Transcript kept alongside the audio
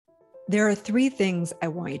There are three things I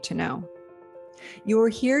want you to know. You are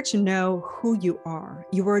here to know who you are.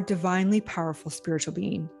 You are a divinely powerful spiritual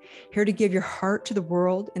being, here to give your heart to the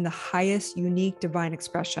world in the highest, unique, divine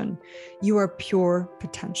expression. You are pure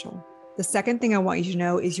potential. The second thing I want you to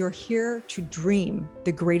know is you're here to dream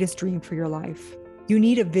the greatest dream for your life. You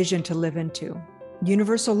need a vision to live into.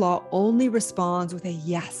 Universal law only responds with a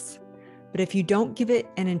yes, but if you don't give it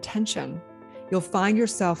an intention, you'll find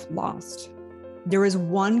yourself lost. There is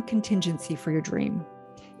one contingency for your dream.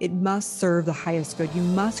 It must serve the highest good. You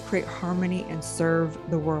must create harmony and serve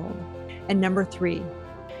the world. And number three,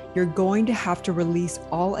 you're going to have to release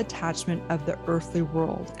all attachment of the earthly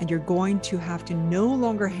world, and you're going to have to no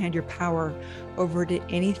longer hand your power over to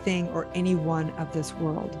anything or anyone of this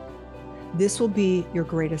world. This will be your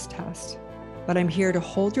greatest test, but I'm here to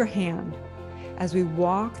hold your hand as we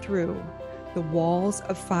walk through the walls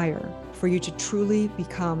of fire for you to truly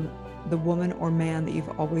become the woman or man that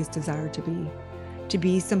you've always desired to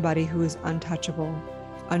be somebody who is untouchable,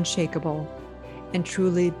 unshakable, and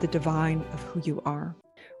truly the divine of who you are.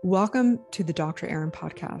 Welcome to the Dr. Erin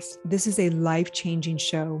podcast. This is a life-changing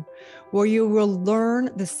show where you will learn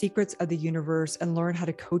the secrets of the universe and learn how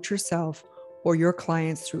to coach yourself or your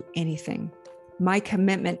clients through anything. My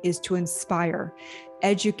commitment is to inspire,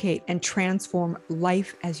 educate, and transform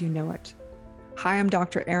life as you know it. Hi, I'm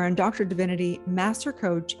Dr. Erin, Dr. Divinity, Master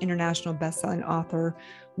Coach, International Bestselling Author,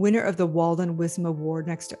 winner of the Walden Wisdom Award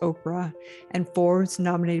next to Oprah, and Forbes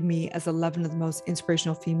nominated me as 11 of the most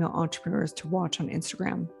inspirational female entrepreneurs to watch on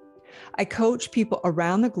Instagram. I coach people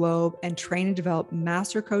around the globe and train and develop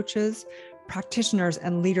master coaches, practitioners,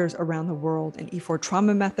 and leaders around the world in E4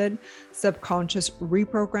 trauma method, subconscious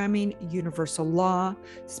reprogramming, universal law,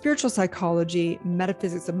 spiritual psychology,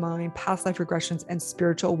 metaphysics of mind, past life regressions, and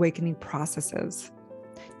spiritual awakening processes.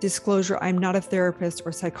 Disclosure, I'm not a therapist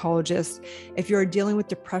or psychologist. If you are dealing with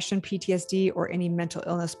depression, PTSD, or any mental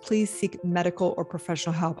illness, please seek medical or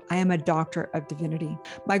professional help. I am a doctor of divinity.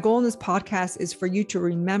 My goal in this podcast is for you to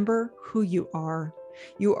remember who you are.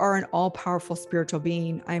 You are an all-powerful spiritual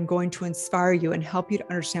being. I am going to inspire you and help you to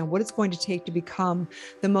understand what it's going to take to become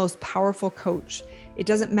the most powerful coach. It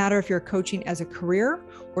doesn't matter if you're coaching as a career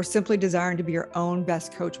or simply desiring to be your own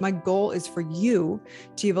best coach. My goal is for you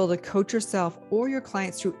to be able to coach yourself or your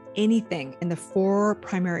clients through anything in the four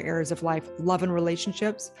primary areas of life: love and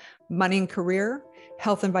relationships, money and career,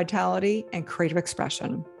 health and vitality, and creative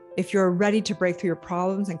expression. If you're ready to break through your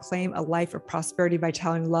problems and claim a life of prosperity,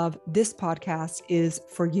 vitality, and love, this podcast is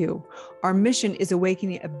for you. Our mission is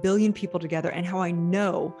awakening 1 billion people together, and how I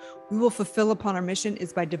know we will fulfill upon our mission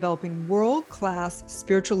is by developing world-class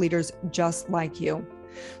spiritual leaders just like you.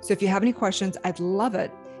 So if you have any questions, I'd love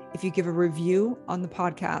it if you give a review on the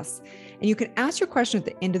podcast, and you can ask your question at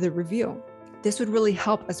the end of the review. This would really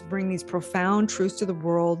help us bring these profound truths to the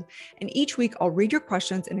world. And each week I'll read your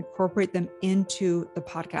questions and incorporate them into the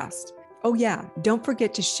podcast. Oh yeah, don't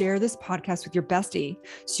forget to share this podcast with your bestie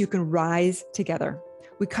so you can rise together.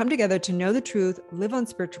 We come together to know the truth, live on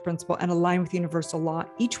spiritual principle, and align with universal law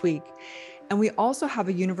each week. And we also have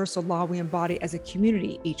a universal law we embody as a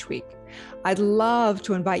community each week. I'd love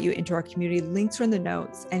to invite you into our community. Links are in the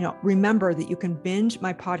notes. And remember that you can binge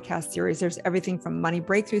my podcast series. There's everything from Money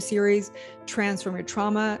Breakthrough series, Transform Your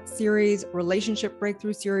Trauma series, Relationship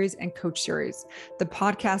Breakthrough series, and Coach series. The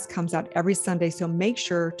podcast comes out every Sunday, so make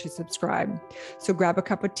sure to subscribe. So grab a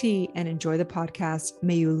cup of tea and enjoy the podcast.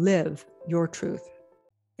 May you live your truth.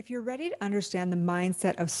 If you're ready to understand the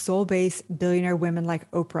mindset of soul-based billionaire women like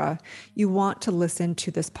Oprah, you want to listen to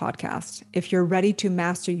this podcast. If you're ready to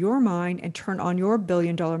master your mind and turn on your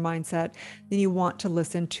billion-dollar mindset, then you want to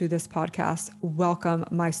listen to this podcast. Welcome,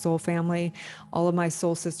 my soul family, all of my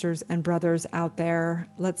soul sisters and brothers out there.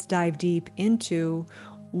 Let's dive deep into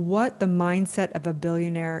what the mindset of a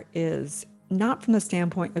billionaire is. Not from the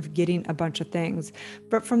standpoint of getting a bunch of things,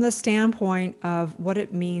 but from the standpoint of what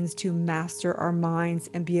it means to master our minds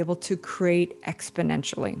and be able to create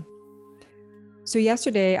exponentially. So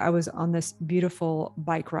yesterday I was on this beautiful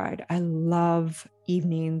bike ride. I love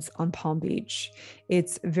evenings on Palm Beach.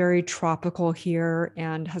 It's very tropical here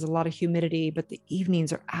and has a lot of humidity, but the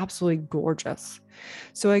evenings are absolutely gorgeous.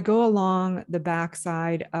 So I go along the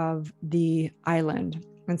backside of the island.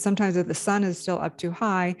 And sometimes if the sun is still up too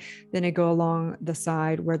high, then I go along the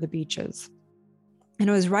side where the beach is. And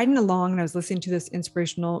I was riding along and I was listening to this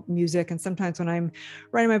inspirational music. And sometimes when I'm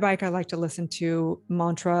riding my bike, I like to listen to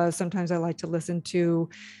mantras. Sometimes I like to listen to,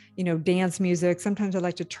 dance music. Sometimes I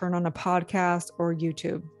like to turn on a podcast or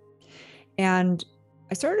YouTube. And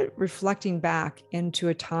I started reflecting back into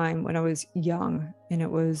a time when I was young, and I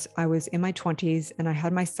was in my 20s and I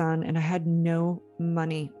had my son and I had no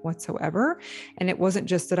money whatsoever. And it wasn't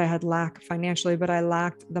just that I had lack financially, but I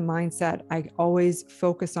lacked the mindset. I always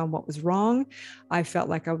focused on what was wrong. I felt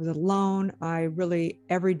like I was alone.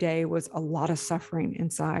 Every day was a lot of suffering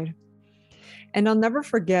inside. And I'll never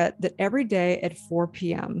forget that every day at 4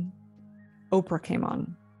 p.m., Oprah came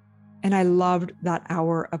on. And I loved that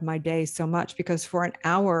hour of my day so much because for an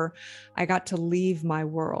hour, I got to leave my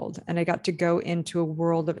world and I got to go into a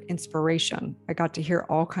world of inspiration. I got to hear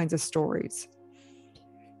all kinds of stories.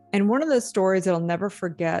 And one of the stories that I'll never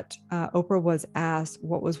forget, Oprah was asked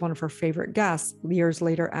what was one of her favorite guests years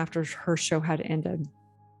later after her show had ended.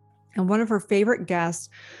 And one of her favorite guests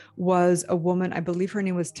was a woman, I believe her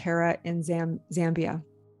name was Tara in Zambia.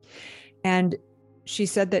 And she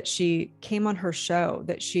said that she came on her show,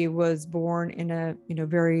 that she was born in a,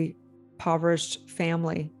 very impoverished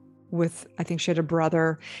family with, I think she had a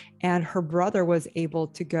brother, and her brother was able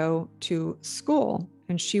to go to school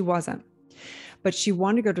and she wasn't. But she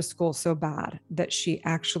wanted to go to school so bad that she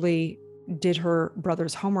actually did her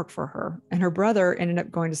brother's homework for her. And her brother ended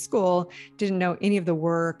up going to school, didn't know any of the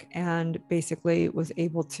work, and basically was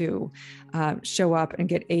able to show up and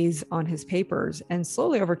get A's on his papers. And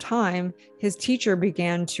slowly over time, his teacher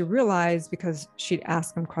began to realize, because she'd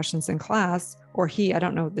ask him questions in class, or I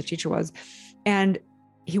don't know what the teacher was, and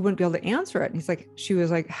he wouldn't be able to answer it. And she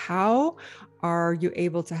was like, how are you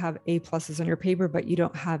able to have A+ on your paper, but you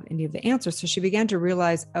don't have any of the answers? So she began to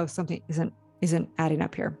realize, oh, something isn't adding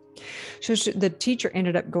up here. So the teacher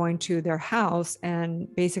ended up going to their house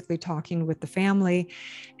and basically talking with the family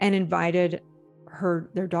and invited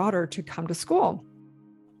their daughter to come to school.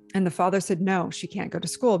 And the father said, no, she can't go to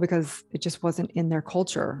school because it just wasn't in their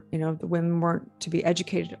culture. The women weren't to be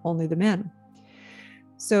educated, only the men.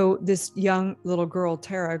 So this young little girl,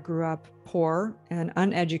 Tara, grew up poor and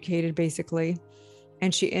uneducated, basically.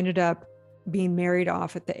 And she ended up being married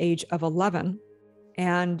off at the age of 11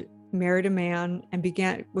 and married a man and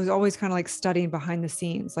was always kind of like studying behind the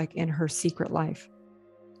scenes, like in her secret life.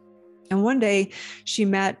 And one day she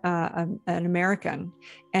met an American,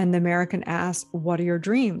 and the American asked, what are your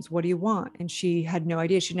dreams? What do you want? And she had no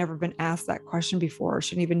idea. She'd never been asked that question before.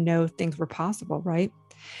 She didn't even know things were possible, right?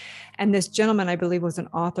 And this gentleman, I believe, was an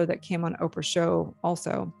author that came on Oprah's show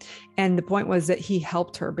also. And the point was that he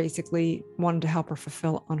helped her, basically wanted to help her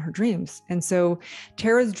fulfill on her dreams. And so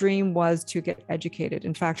Tara's dream was to get educated.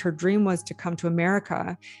 In fact, her dream was to come to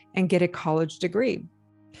America and get a college degree.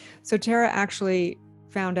 So Tara actually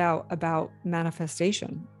found out about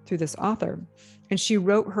manifestation through this author. And she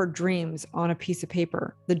wrote her dreams on a piece of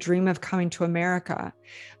paper, the dream of coming to America.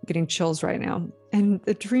 I'm getting chills right now. And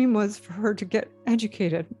the dream was for her to get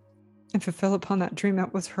educated and fulfill upon that dream.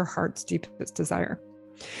 That was her heart's deepest desire.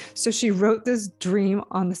 So she wrote this dream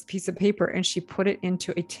on this piece of paper and she put it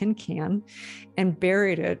into a tin can and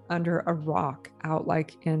buried it under a rock out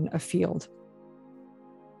like in a field.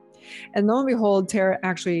 And lo and behold, Tara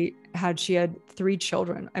actually had 3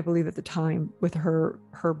 children, I believe at the time, with her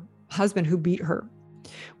husband who beat her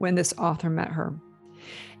when this author met her.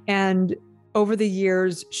 And over the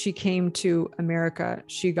years, she came to America.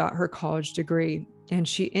 She got her college degree. And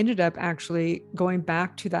she ended up actually going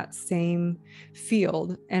back to that same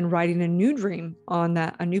field and writing a new dream on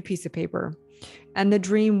a new piece of paper. And the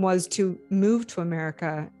dream was to move to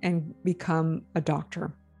America and become a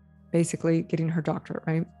doctor, basically getting her doctorate,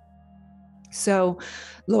 right? So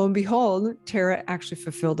lo and behold, Tara actually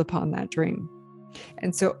fulfilled upon that dream.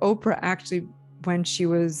 And so Oprah actually, when she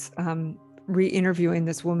was re-interviewing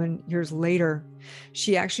this woman years later,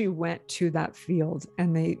 she actually went to that field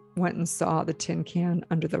and they went and saw the tin can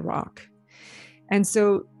under the rock. And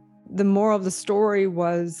so the moral of the story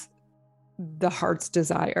was the heart's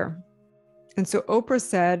desire. And so Oprah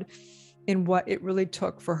said, in what it really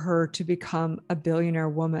took for her to become a billionaire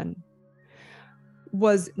woman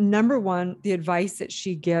was, number one, the advice that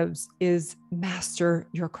she gives is master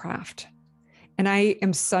your craft. And I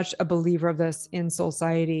am such a believer of this in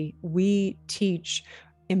Soulciety. We teach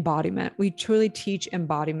embodiment. We truly teach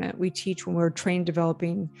embodiment. We teach when we're trained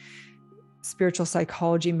developing spiritual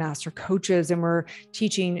psychology master coaches, and we're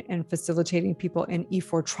teaching and facilitating people in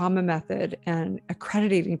E4 trauma method and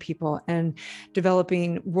accrediting people and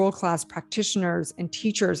developing world-class practitioners and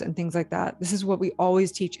teachers and things like that. This is what we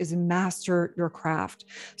always teach, is master your craft.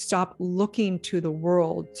 Stop looking to the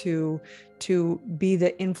world to be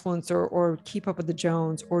the influencer or keep up with the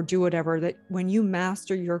Jones or do whatever. That when you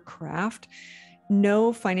master your craft,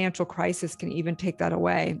 no financial crisis can even take that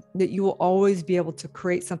away. That you will always be able to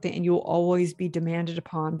create something and you will always be demanded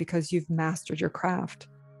upon because you've mastered your craft.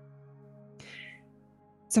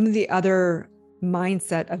 Some of the other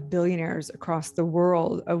mindset of billionaires across the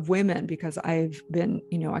world, of women, because I've been,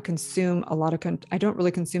 I consume a lot of, I don't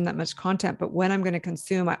really consume that much content, but when I'm going to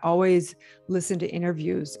consume, I always listen to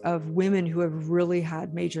interviews of women who have really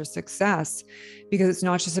had major success, because it's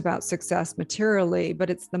not just about success materially, but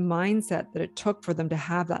it's the mindset that it took for them to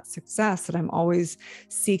have that success that I'm always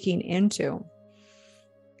seeking into.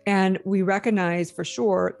 And we recognize for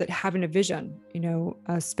sure that having a vision,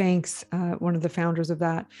 Spanx, one of the founders of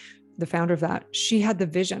that, the founder of that, she had the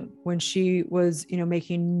vision when she was,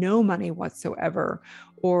 making no money whatsoever,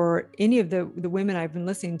 or any of the women I've been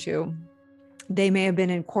listening to, they may have been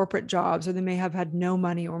in corporate jobs, or they may have had no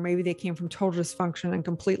money, or maybe they came from total dysfunction and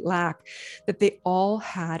complete lack, that they all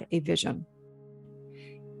had a vision.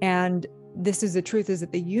 And this is the truth, is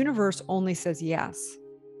that the universe only says yes.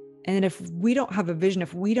 And if we don't have a vision,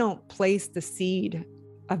 if we don't place the seed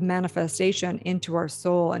of manifestation into our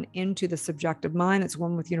soul and into the subjective mind that's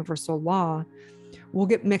one with universal law, we'll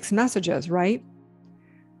get mixed messages, right?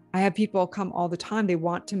 I have people come all the time. They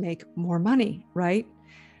want to make more money, right?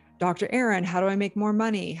 Dr. Aaron, how do I make more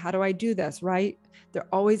money? How do I do this, right? They're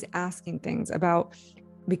always asking things about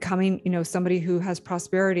becoming, somebody who has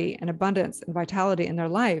prosperity and abundance and vitality in their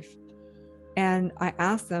life. And I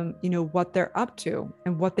ask them, what they're up to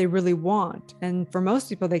and what they really want. And for most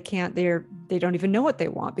people, they don't even know what they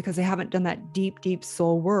want, because they haven't done that deep, deep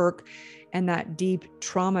soul work and that deep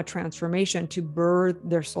trauma transformation to birth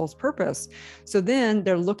their soul's purpose. So then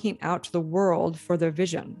they're looking out to the world for their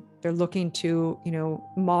vision. They're looking to,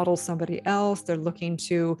 model somebody else. They're looking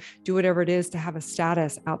to do whatever it is to have a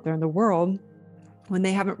status out there in the world, when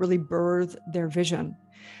they haven't really birthed their vision.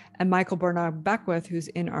 And Michael Bernard Beckwith, who's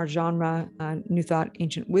in our genre, New Thought,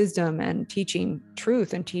 Ancient Wisdom, and teaching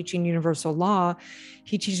truth and teaching universal law,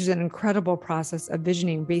 he teaches an incredible process of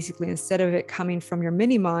visioning. Basically, instead of it coming from your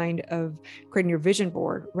mini mind of creating your vision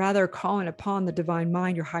board, rather calling upon the divine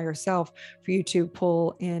mind, your higher self, for you to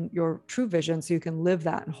pull in your true vision so you can live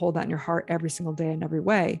that and hold that in your heart every single day in every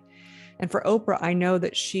way. And for Oprah, I know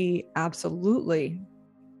that she absolutely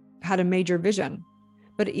had a major vision,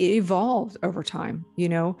 but it evolved over time.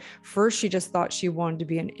 First, she just thought she wanted to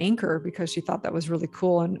be an anchor because she thought that was really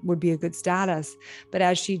cool and would be a good status. But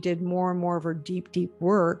as she did more and more of her deep, deep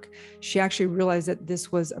work, she actually realized that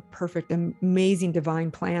this was a perfect, amazing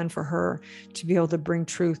divine plan for her to be able to bring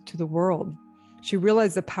truth to the world. She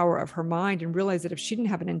realized the power of her mind and realized that if she didn't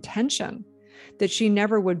have an intention, that she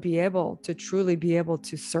never would be able to truly be able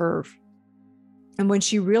to serve. And when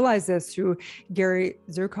she realized this through Gary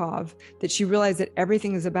Zukov, that she realized that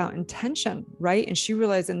everything is about intention, right? And she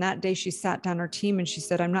realized in that day, she sat down her team and she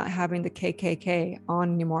said, I'm not having the KKK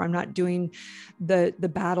on anymore. I'm not doing the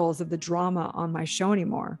battles of the drama on my show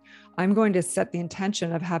anymore. I'm going to set the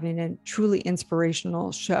intention of having a truly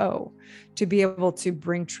inspirational show to be able to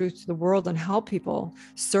bring truth to the world and help people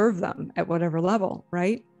serve them at whatever level,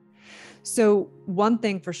 right? So one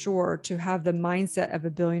thing for sure, to have the mindset of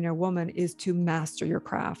a billionaire woman, is to master your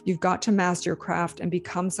craft. You've got to master your craft and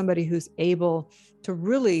become somebody who's able to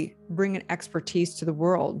really bring an expertise to the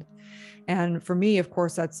world. And for me, of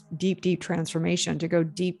course, that's deep, deep transformation, to go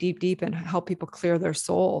deep, deep, deep and help people clear their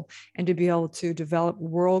soul, and to be able to develop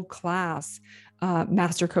world-class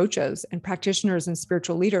master coaches and practitioners and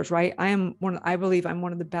spiritual leaders, right? I believe I'm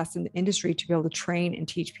one of the best in the industry to be able to train and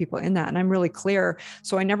teach people in that. And I'm really clear.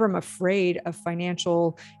 So I never am afraid of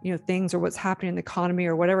financial, things or what's happening in the economy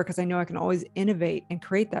or whatever, because I know I can always innovate and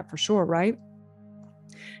create that for sure, right?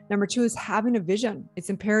 Number two is having a vision. It's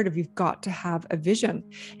imperative. You've got to have a vision.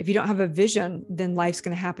 If you don't have a vision, then life's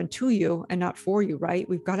going to happen to you and not for you, right?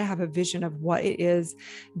 We've got to have a vision of what it is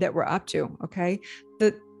that we're up to. Okay.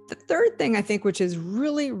 The third thing, I think, which is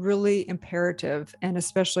really, really imperative, and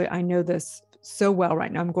especially I know this so well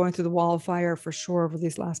right now, I'm going through the wall of fire for sure over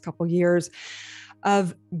these last couple of years,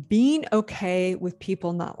 of being okay with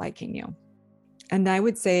people not liking you. And I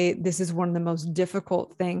would say this is one of the most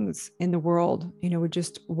difficult things in the world. We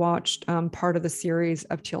just watched part of the series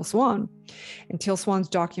of Teal Swan, and Teal Swan's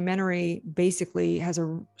documentary basically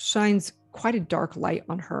shines quite a dark light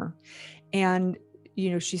on her. And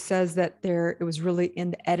she says that it was really in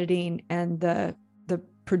the editing and the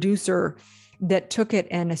producer that took it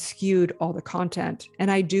and skewed all the content. And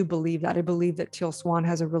I do believe that. I believe that Teal Swan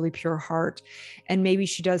has a really pure heart, and maybe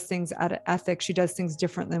she does things out of ethics. She does things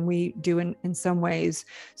different than we do in some ways.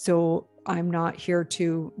 So I'm not here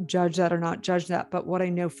to judge that or not judge that. But what I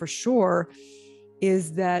know for sure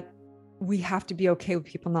is that we have to be okay with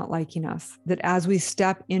people not liking us, that as we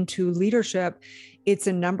step into leadership, it's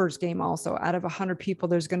a numbers game also. Out of 100 people,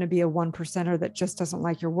 there's going to be a 1%er that just doesn't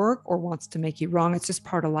like your work or wants to make you wrong. It's just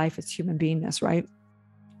part of life. It's human beingness, right?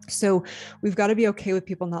 So we've got to be okay with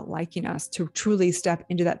people not liking us to truly step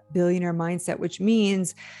into that billionaire mindset, which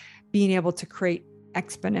means being able to create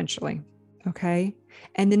exponentially. Okay.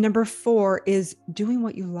 And then number 4 is doing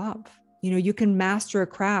what you love. You can master a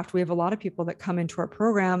craft. We have a lot of people that come into our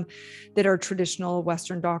program that are traditional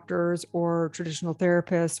Western doctors or traditional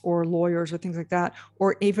therapists or lawyers or things like that,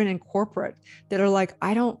 or even in corporate that are like,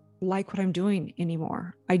 I don't like what I'm doing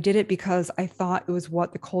anymore. I did it because I thought it was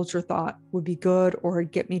what the culture thought would be good or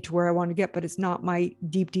get me to where I want to get, but it's not my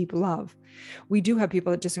deep, deep love. We do have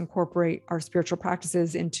people that just incorporate our spiritual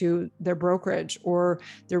practices into their brokerage or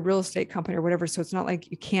their real estate company or whatever. So it's not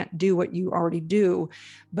like you can't do what you already do,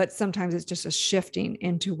 but sometimes it's just a shifting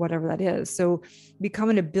into whatever that is. So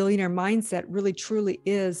becoming a billionaire mindset really truly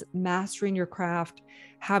is mastering your craft,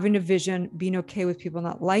 having a vision, being okay with people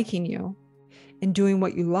not liking you, and doing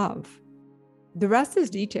what you love. The rest is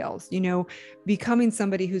details, becoming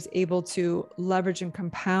somebody who's able to leverage and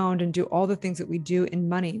compound and do all the things that we do in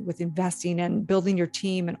money with investing and building your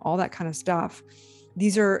team and all that kind of stuff.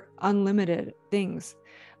 These are unlimited things.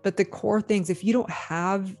 But the core things, if you don't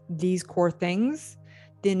have these core things,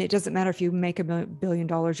 then it doesn't matter if you make $1 billion,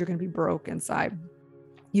 you're going to be broke inside.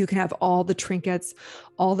 You can have all the trinkets,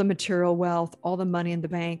 all the material wealth, all the money in the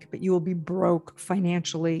bank, but you will be broke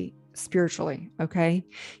financially, spiritually. Okay.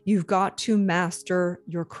 You've got to master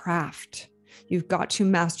your craft. You've got to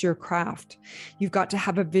master your craft. You've got to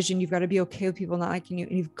have a vision. You've got to be okay with people not liking you,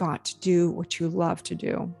 and you've got to do what you love to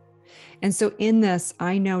do. And so in this,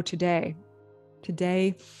 I know today,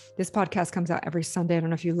 this podcast comes out every Sunday. I don't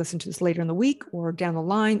know if you listen to this later in the week or down the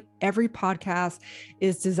line. Every podcast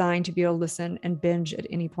is designed to be able to listen and binge at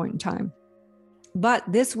any point in time. But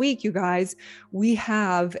this week, you guys, we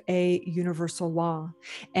have a universal law.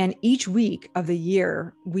 And each week of the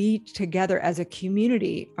year, we together as a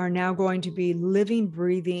community are now going to be living,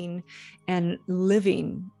 breathing, and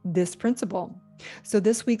living this principle. So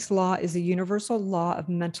this week's law is a universal law of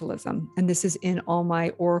mentalism. And this is in all my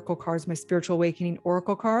oracle cards, my spiritual awakening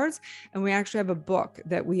oracle cards. And we actually have a book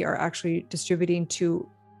that we are actually distributing to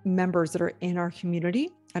members that are in our community.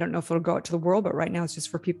 I don't know if it'll go out to the world, but right now it's just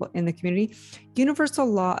for people in the community. Universal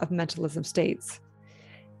law of mentalism states,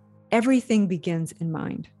 everything begins in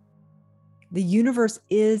mind. The universe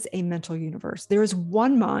is a mental universe. There is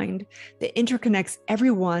one mind that interconnects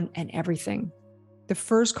everyone and everything. The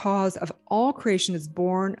first cause of all creation is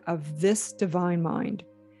born of this divine mind,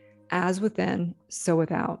 as within, so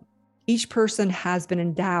without. Each person has been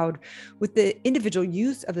endowed with the individual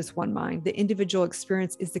use of this one mind. The individual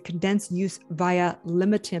experience is the condensed use via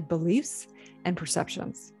limited beliefs and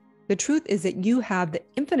perceptions. The truth is that you have the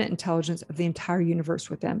infinite intelligence of the entire universe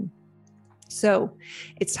within. So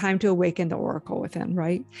it's time to awaken the oracle within,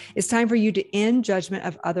 right? It's time for you to end judgment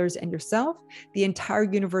of others and yourself. The entire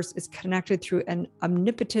universe is connected through an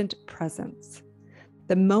omnipotent presence.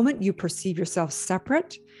 The moment you perceive yourself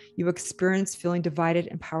separate, you experience feeling divided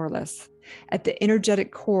and powerless. At the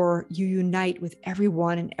energetic core, you unite with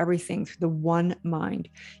everyone and everything through the one mind.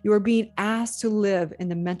 You are being asked to live in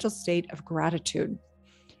the mental state of gratitude.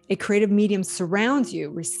 A creative medium surrounds you,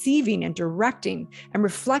 receiving and directing and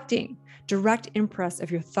reflecting direct impress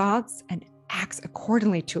of your thoughts and acts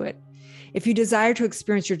accordingly to it. If you desire to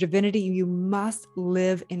experience your divinity, you must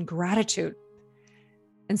live in gratitude.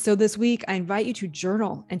 And so this week, I invite you to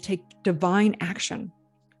journal and take divine action.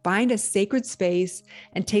 Find a sacred space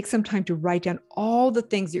and take some time to write down all the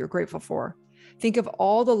things that you're grateful for. Think of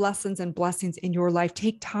all the lessons and blessings in your life.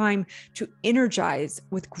 Take time to energize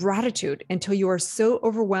with gratitude until you are so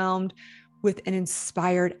overwhelmed with an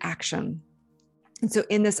inspired action. And so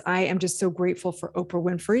in this, I am just so grateful for Oprah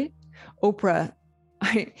Winfrey. Oprah,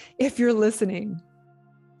 if you're listening,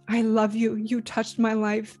 I love you. You touched my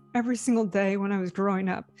life every single day when I was growing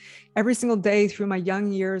up, every single day through my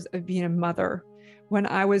young years of being a mother, when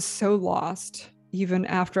I was so lost, even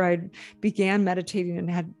after I began meditating and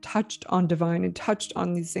had touched on divine and touched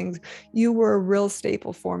on these things. You were a real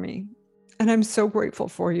staple for me. And I'm so grateful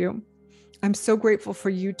for you. I'm so grateful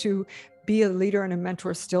for you to be a leader and a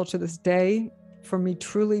mentor still to this day. For me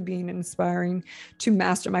truly being inspiring to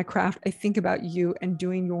master my craft. I think about you and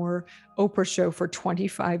doing your Oprah show for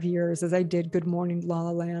 25 years, as I did Good Morning La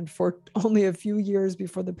La Land for only a few years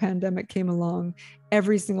before the pandemic came along,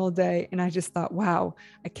 every single day. And I just thought, wow,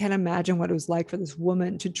 I can't imagine what it was like for this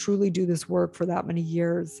woman to truly do this work for that many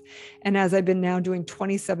years. And as I've been now doing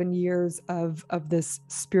 27 years of this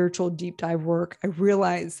spiritual deep dive work, I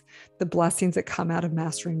realize the blessings that come out of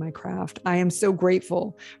mastering my craft. I am so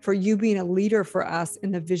grateful for you being a leader for us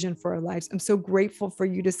in the vision for our lives. I'm so grateful for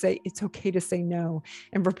you to say, it's okay to say no.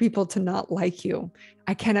 And for people to not like you.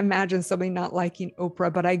 I can't imagine somebody not liking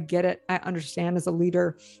Oprah, but I get it. I understand as a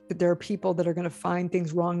leader that there are people that are going to find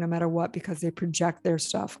things wrong no matter what because they project their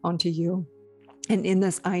stuff onto you. And in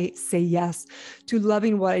this, I say yes to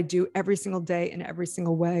loving what I do every single day in every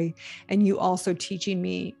single way. And you also teaching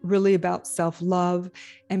me really about self-love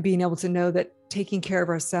and being able to know that taking care of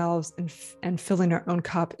ourselves and filling our own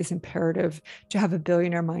cup is imperative to have a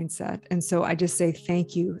billionaire mindset. And so I just say,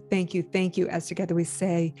 thank you, thank you, thank you. As together we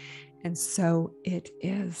say, and so it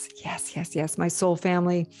is. Yes, yes, yes. My soul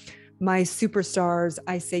family, my superstars,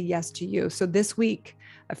 I say yes to you. So this week,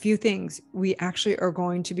 a few things. We actually are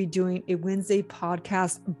going to be doing a Wednesday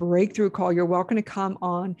podcast breakthrough call. You're welcome to come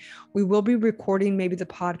on. We will be recording maybe the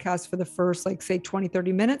podcast for the first, like say 20,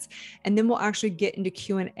 30 minutes. And then we'll actually get into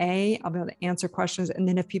Q&A. I'll be able to answer questions. And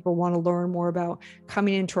then if people want to learn more about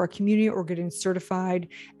coming into our community or getting certified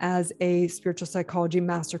as a spiritual psychology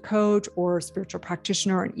master coach or spiritual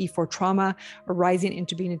practitioner in E4 trauma or rising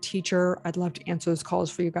into being a teacher, I'd love to answer those calls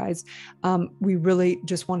for you guys. We really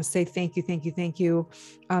just want to say thank you, thank you, thank you.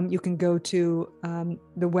 You can go to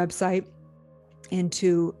the website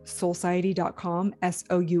into soulciety.com,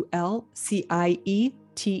 SOULCIETE.com.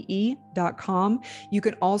 You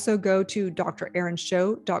can also go to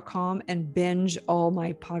draaronshow.com and binge all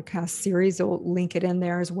my podcast series. I'll link it in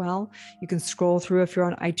there as well. You can scroll through if you're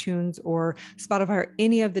on iTunes or Spotify or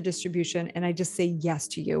any of the distribution. And I just say yes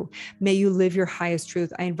to you. May you live your highest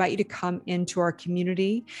truth. I invite you to come into our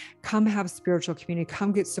community, come have spiritual community,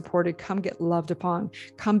 come get supported, come get loved upon,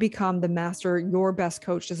 come become the master, your best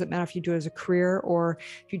coach. Doesn't matter if you do it as a career or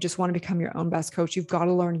if you just want to become your own best coach. You've got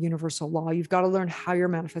to learn universal law. You've got to learn how you're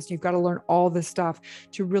manifesting. You've got to learn all this stuff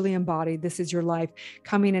to really embody this is your life,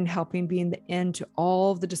 coming and helping, being the end to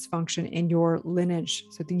all of the dysfunction in your lineage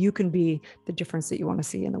so that you can be the difference that you want to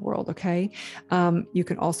see in the world. Okay. You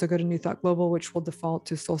can also go to New Thought Global, which will default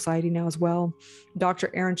to Soulciety now as well.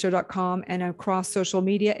 draaronshow.com, and across social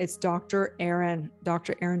media, it's Dr. Aaron,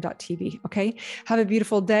 draaron.tv. Okay. Have a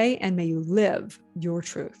beautiful day and may you live your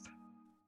truth.